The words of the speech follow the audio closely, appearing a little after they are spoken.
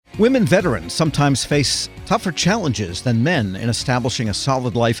Women veterans sometimes face tougher challenges than men in establishing a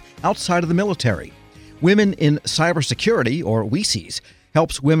solid life outside of the military. Women in Cybersecurity, or WICIS,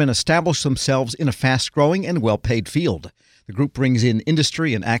 helps women establish themselves in a fast-growing and well-paid field. The group brings in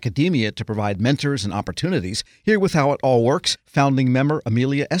industry and academia to provide mentors and opportunities. Here with how it all works, founding member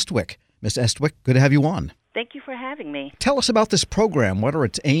Amelia Estwick. Ms. Estwick, good to have you on. Thank you for having me. Tell us about this program. What are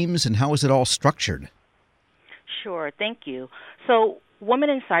its aims and how is it all structured? Sure, thank you. So,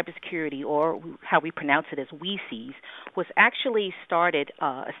 Women in Cybersecurity, or how we pronounce it as WICIS, was actually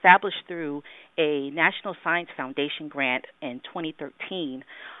established through a National Science Foundation grant in 2013.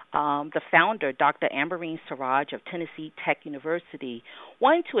 The founder, Dr. Ambereen Siraj of Tennessee Tech University,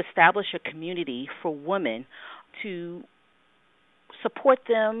 wanted to establish a community for women to support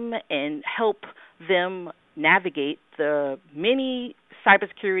them and help them navigate the many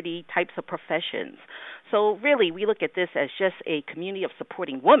cybersecurity types of professions. So really, we look at this as just a community of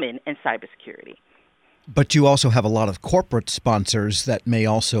supporting women in cybersecurity. But you also have a lot of corporate sponsors that may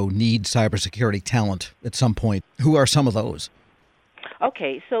also need cybersecurity talent at some point. Who are some of those?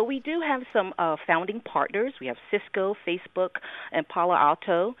 Okay, so we do have some founding partners. We have Cisco, Facebook, and Palo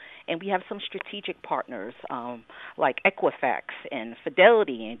Alto, and we have some strategic partners like Equifax and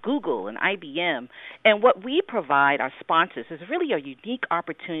Fidelity and Google and IBM. And what we provide our sponsors is really a unique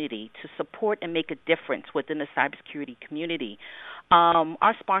opportunity to support and make a difference within the cybersecurity community.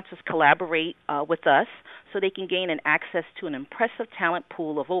 Our sponsors collaborate with us so they can gain access to an impressive talent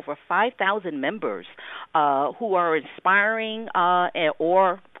pool of over 5,000 members who are inspiring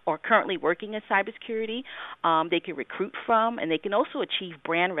or currently working in cybersecurity. They can recruit from, and they can also achieve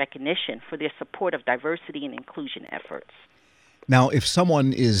brand recognition for their support of diversity and inclusion efforts. Now, if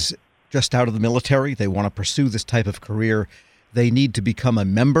someone is just out of the military, they want to pursue this type of career, they need to become a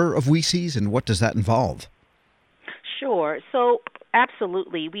member of WICIS, and what does that involve? Sure. So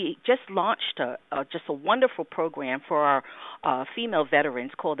absolutely. We just launched just a wonderful program for our female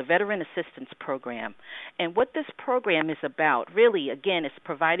veterans called the Veteran Assistance Program. And what this program is about, really, again, is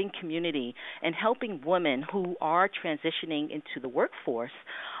providing community and helping women who are transitioning into the workforce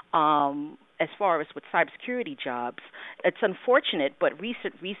as far as with cybersecurity jobs. It's unfortunate, but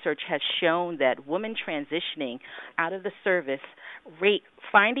recent research has shown that women transitioning out of the service rate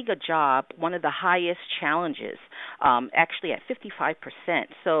finding a job one of the highest challenges, actually at 55%.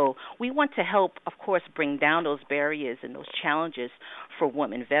 So we want to help, of course, bring down those barriers and those challenges for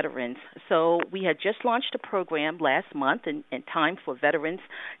women veterans. So we had just launched a program last month in time for Veterans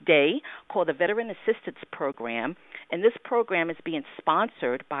Day called the Veteran Assistance Program. And this program is being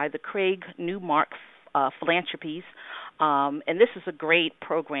sponsored by the Craig Newmark Philanthropies. And this is a great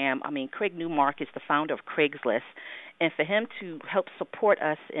program. I mean, Craig Newmark is the founder of Craigslist. And for him to help support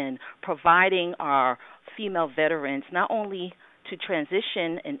us in providing our female veterans not only to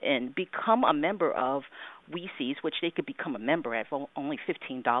transition and become a member of WICIS, which they could become a member at only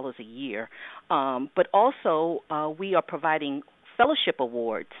 $15 a year, but also we are providing fellowship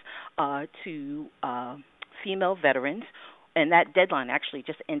awards to female veterans, and that deadline actually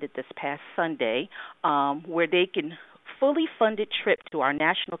just ended this past Sunday, where they can fully funded trip to our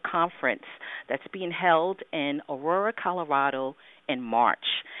national conference that's being held in Aurora, Colorado in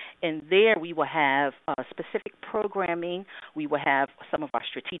March. And there we will have specific programming. We will have some of our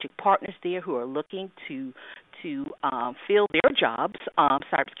strategic partners there who are looking to fill their jobs,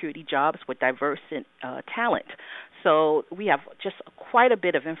 cybersecurity jobs, with diverse talent. So we have just quite a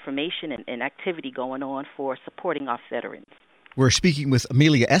bit of information and activity going on for supporting our veterans. We're speaking with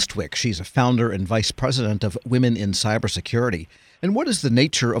Amelia Estwick. She's a founder and vice president of Women in Cybersecurity. And what is the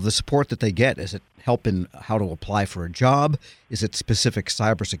nature of the support that they get? Is it help in how to apply for a job? Is it specific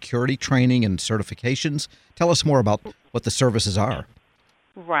cybersecurity training and certifications? Tell us more about what the services are.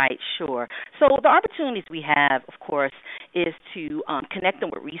 Right, sure. So the opportunities we have, of course, is to connect them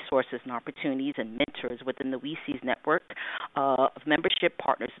with resources and opportunities and mentors within the WICIS network of membership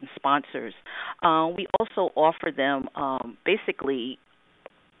partners and sponsors. We also offer them basically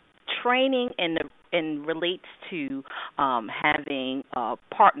training and relates to having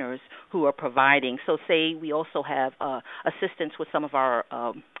partners who are providing. So say we also have assistance with some of our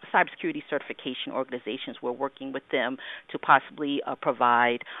cybersecurity certification organizations. We're working with them to possibly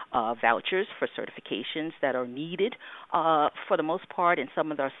provide vouchers for certifications that are needed for the most part in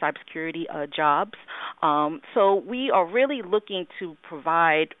some of our cybersecurity jobs. So we are really looking to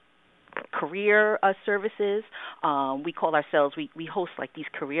provide career services. We call ourselves, we host like these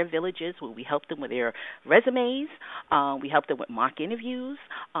career villages where we help them with their resumes. We help them with mock interviews.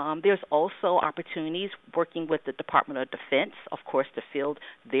 There's also opportunities working with the Department of Defense, of course, to fill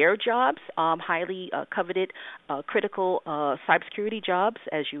their jobs, highly coveted, critical cybersecurity jobs,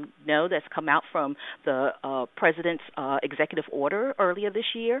 as you know, that's come out from the President's executive order earlier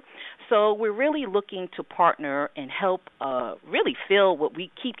this year. So we're really looking to partner and help really fill what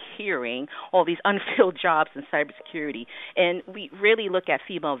we keep hearing, all these unfilled jobs in cybersecurity. And we really look at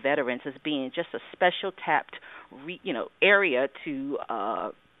female veterans as being just a special tapped, area to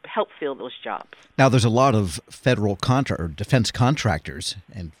help fill those jobs. Now, there's a lot of federal or defense contractors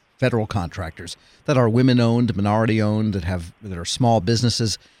and federal contractors that are women-owned, minority-owned, that are small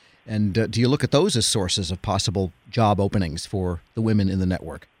businesses. And do you look at those as sources of possible job openings for the women in the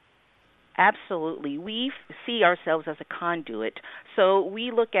network? Absolutely. We see ourselves as a conduit. So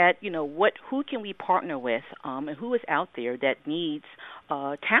we look at, who can we partner with and who is out there that needs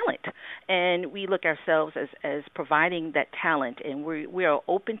talent. And we look ourselves as providing that talent, and we are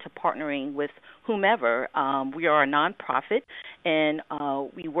open to partnering with whomever. We are a nonprofit, and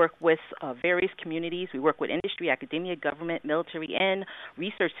we work with various communities. We work with industry, academia, government, military, and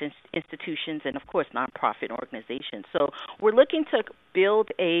research institutions, and, of course, nonprofit organizations. So we're looking to build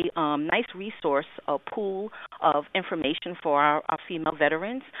a nice resource, a pool of information for our female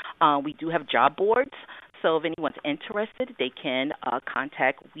veterans. We do have job boards. So if anyone's interested, they can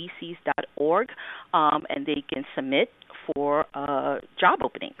contact wesees.org, and they can submit for job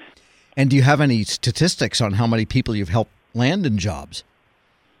openings. And do you have any statistics on how many people you've helped land in jobs?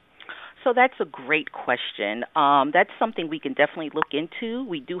 So that's a great question. That's something we can definitely look into.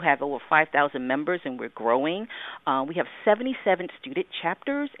 We do have over 5,000 members, and we're growing. We have 77 student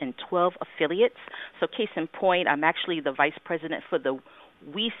chapters and 12 affiliates. So case in point, I'm actually the vice president for the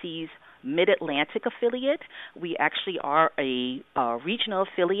WeSees Mid-Atlantic affiliate. We actually are a regional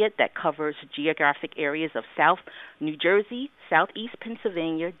affiliate that covers geographic areas of South New Jersey, Southeast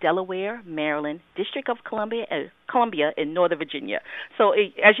Pennsylvania, Delaware, Maryland, District of Columbia, and Northern Virginia. So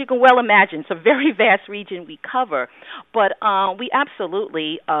as you can well imagine, it's a very vast region we cover. But we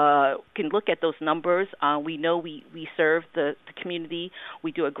absolutely can look at those numbers. We know we serve the community.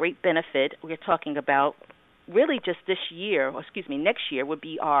 We do a great benefit. We're talking about really just next year would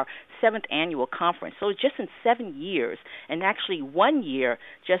be our 7th annual conference. So just in 7 years, and actually 1 year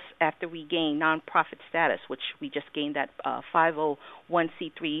just after we gained nonprofit status, which we just gained that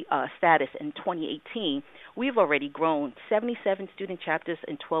 501c3 status in 2018, we've already grown 77 student chapters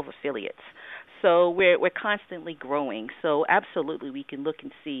and 12 affiliates. So we're constantly growing. So absolutely we can look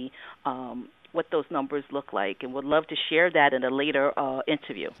and see what those numbers look like, and would love to share that in a later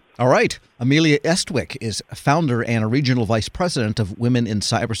interview. All right. Amelia Estwick is founder and a regional vice president of Women in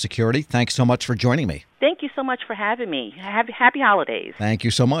Cybersecurity. Thanks so much for joining me. Thank you so much for having me. Happy holidays. Thank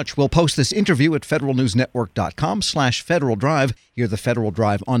you so much. We'll post this interview at federalnewsnetwork.com/Federal Drive. Hear the Federal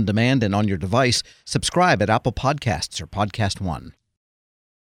Drive on demand and on your device. Subscribe at Apple Podcasts or Podcast One.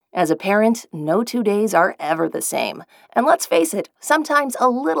 As a parent, no 2 days are ever the same. And let's face it, sometimes a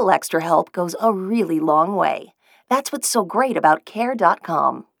little extra help goes a really long way. That's what's so great about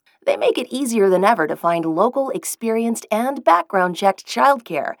Care.com. They make it easier than ever to find local, experienced, and background-checked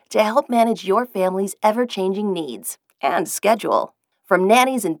childcare to help manage your family's ever-changing needs and schedule. From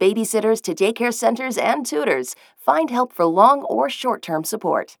nannies and babysitters to daycare centers and tutors, find help for long or short-term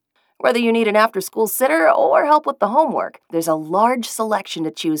support. Whether you need an after-school sitter or help with the homework, there's a large selection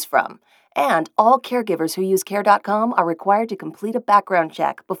to choose from. And all caregivers who use Care.com are required to complete a background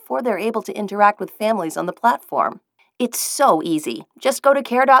check before they're able to interact with families on the platform. It's so easy. Just go to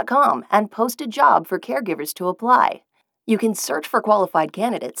Care.com and post a job for caregivers to apply. You can search for qualified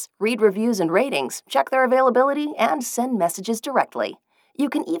candidates, read reviews and ratings, check their availability, and send messages directly. You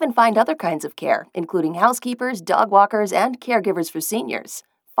can even find other kinds of care, including housekeepers, dog walkers, and caregivers for seniors.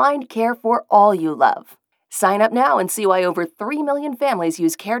 Find care for all you love. Sign up now and see why over 3 million families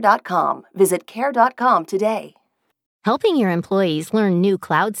use Care.com. Visit Care.com today. Helping your employees learn new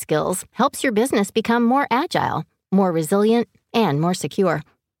cloud skills helps your business become more agile, more resilient, and more secure.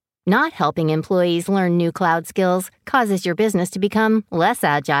 Not helping employees learn new cloud skills causes your business to become less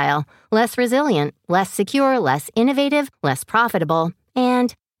agile, less resilient, less secure, less innovative, less profitable,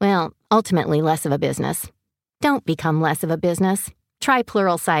 and, ultimately less of a business. Don't become less of a business. Try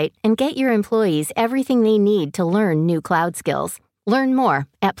Pluralsight and get your employees everything they need to learn new cloud skills. Learn more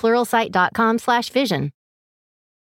at pluralsight.com/vision.